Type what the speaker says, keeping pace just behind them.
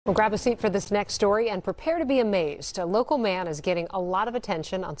Well, grab a seat for this next story and prepare to be amazed. A local man is getting a lot of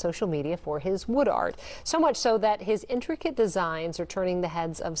attention on social media for his wood art, so much so that his intricate designs are turning the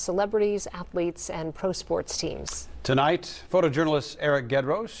heads of celebrities, athletes, and pro sports teams. Tonight, photojournalist Eric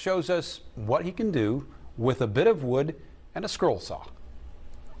Gedros shows us what he can do with a bit of wood and a scroll saw.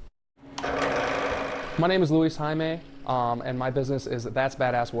 My name is Luis Jaime, and my business is That's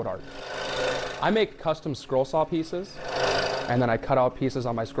Badass Wood Art. I make custom scroll saw pieces, and then I cut out pieces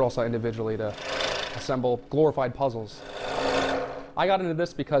on my scroll saw individually to assemble glorified puzzles. I got into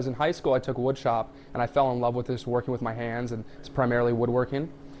this because in high school I took wood shop and I fell in love with this, working with my hands, and it's primarily woodworking.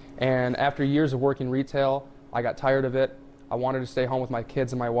 And after years of working retail, I got tired of it. I wanted to stay home with my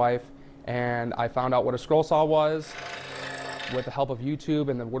kids and my wife, and I found out what a scroll saw was. With the help of YouTube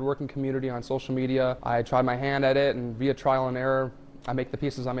and the woodworking community on social media, I tried my hand at it, and via trial and error, I make the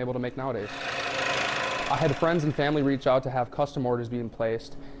pieces I'm able to make nowadays. I had friends and family reach out to have custom orders being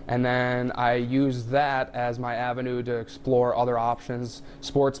placed, and then I used that as my avenue to explore other options,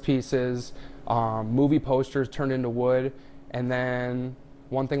 sports pieces, movie posters turned into wood, and then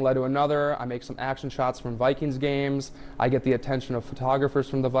one thing led to another. I make some action shots from Vikings games, I get the attention of photographers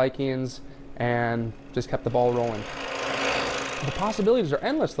from the Vikings, and just kept the ball rolling. The possibilities are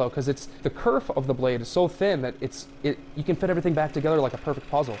endless though, because the kerf of the blade is so thin that you can fit everything back together like a perfect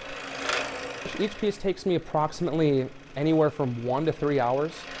puzzle. Each piece takes me approximately anywhere from 1 to 3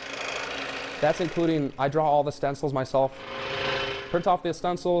 hours. That's including, I draw all the stencils myself, print off the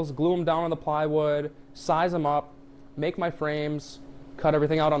stencils, glue them down on the plywood, size them up, make my frames, cut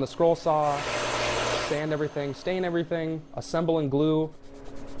everything out on the scroll saw, sand everything, stain everything, assemble and glue.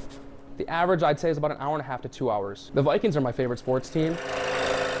 The average I'd say is about an hour and a half to 2 hours. The Vikings are my favorite sports team,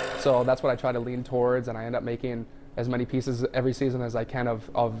 so that's what I try to lean towards, and I end up making as many pieces every season as I can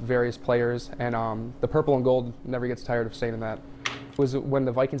of various players, and the purple and gold never gets tired of staying in that. It was when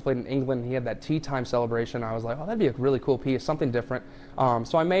the Vikings played in England, he had that tea time celebration. I was like, oh, that'd be a really cool piece, something different.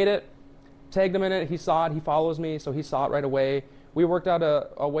 So I made it, tagged him in it, he saw it, he follows me, so he saw it right away. We worked out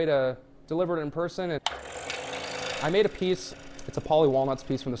a way to deliver it in person. I made a piece, it's a Polly Walnuts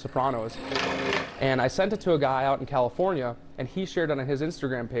piece from The Sopranos, and I sent it to a guy out in California, and he shared it on his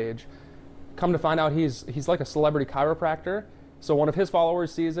Instagram page. Come to find out, he's like a celebrity chiropractor, so one of his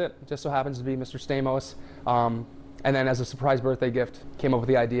followers sees it, just so happens to be Mr. Stamos, and then as a surprise birthday gift, came up with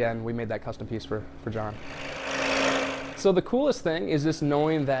the idea, and we made that custom piece for John. So the coolest thing is just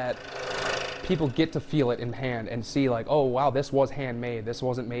knowing that people get to feel it in hand and see like, oh wow, this was handmade, this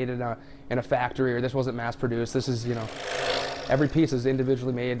wasn't made in a factory, or this wasn't mass produced, this is, every piece is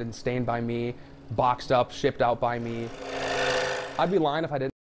individually made and stained by me, boxed up, shipped out by me. I'd be lying if I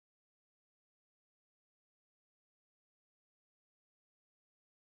didn't.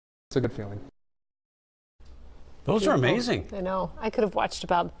 It's a good feeling. Those are amazing. I know. I could have watched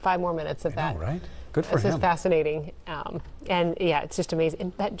about 5 more minutes of that. I know, right? Good for him. This is fascinating. And yeah, it's just amazing.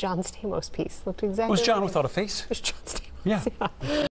 And that John Stamos piece looked exactly Was John like without a face? it was John Stamos. Yeah.